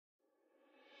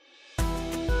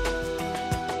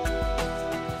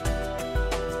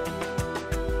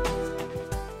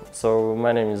So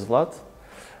my name is Vlad.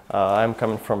 I'm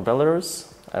coming from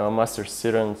Belarus. I'm a master's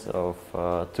student of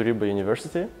Turiba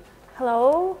University.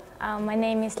 Hello, my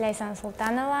name is Laysan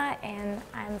Sultanova and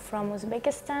I'm from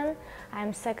Uzbekistan.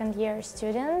 I'm second-year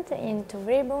student in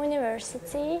Turiba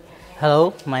University.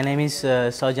 Hello, my name is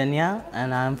Saujanya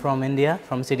and I'm from India,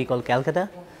 from a city called Calcutta.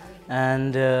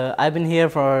 And I've been here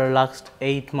for last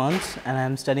 8 months and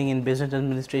I'm studying in business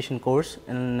administration course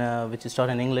which is taught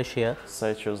in English here.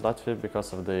 So I chose Latvia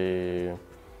because of the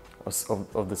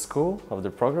school, of the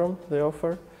program they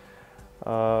offer.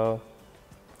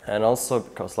 And also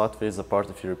because Latvia is a part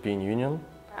of European Union.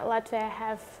 Latvia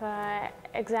have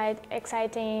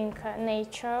exciting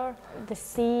nature, the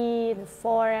sea, the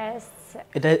forests.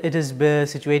 It is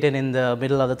situated in the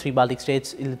middle of the 3 Baltic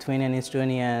states, Lithuania and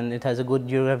Estonia, and it has a good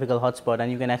geographical hotspot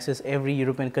and you can access every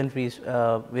European countries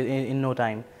in no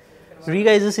time.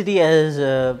 Riga is a city as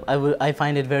I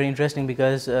find it very interesting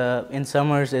because in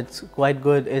summers it's quite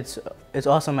good. It's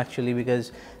awesome actually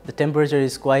because the temperature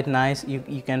is quite nice.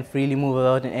 You can freely move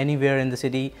about anywhere in the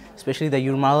city, especially the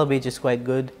Jurmala beach is quite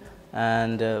good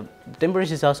and the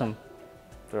temperature is awesome.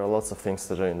 There are lots of things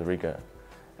to do in Riga,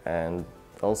 and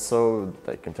also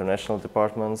like international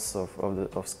departments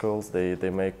of schools, they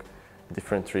make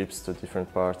different trips to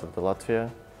different parts of the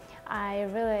Latvia. I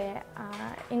really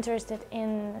interested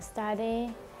in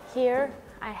study here.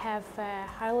 I have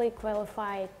highly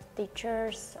qualified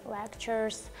teachers,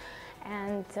 lecturers,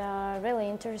 and really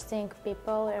interesting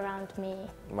people around me.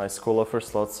 My school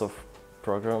offers lots of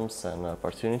programs and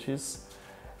opportunities,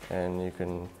 and you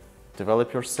can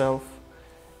develop yourself.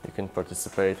 You can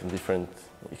participate in different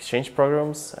exchange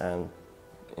programs and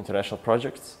international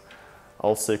projects.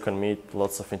 Also, you can meet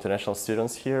lots of international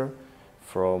students here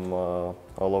from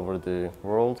all over the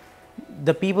world.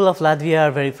 The people of Latvia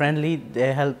are very friendly.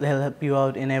 They'll help you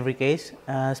out in every case.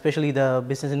 Especially the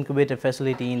business incubator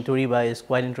facility in Turiba is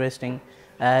quite interesting,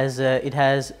 as it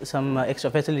has some extra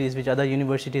facilities which other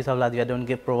universities of Latvia don't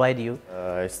provide you.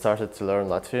 I started to learn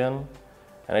Latvian,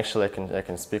 and actually I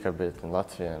can speak a bit in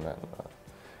Latvian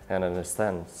and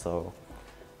understand. So,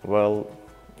 well,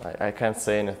 I can't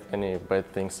say any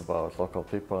bad things about local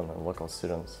people and local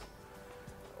students.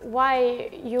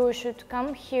 Why you should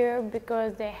come here?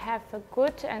 Because they have a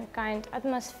good and kind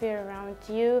atmosphere around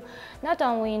you. Not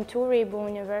only in Turiba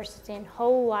University, in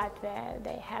whole Latvia,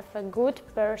 they have a good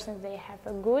persons, they have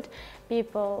a good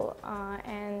people,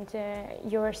 and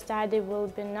your study will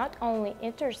be not only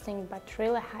interesting but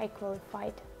really high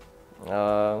qualified.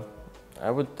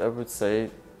 I would say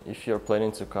if you're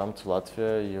planning to come to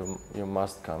Latvia, you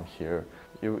must come here.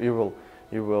 You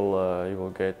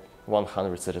will get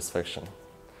 100% satisfaction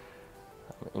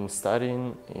in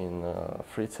studying, in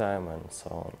free time, and so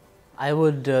on. I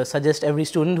would suggest every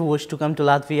student who wishes to come to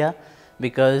Latvia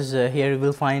because here you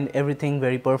will find everything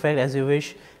very perfect as you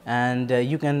wish, and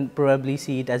you can probably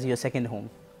see it as your second home.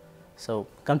 So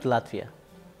come to Latvia.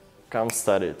 Come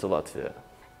study to Latvia.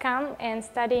 Come and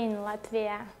study in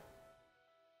Latvia.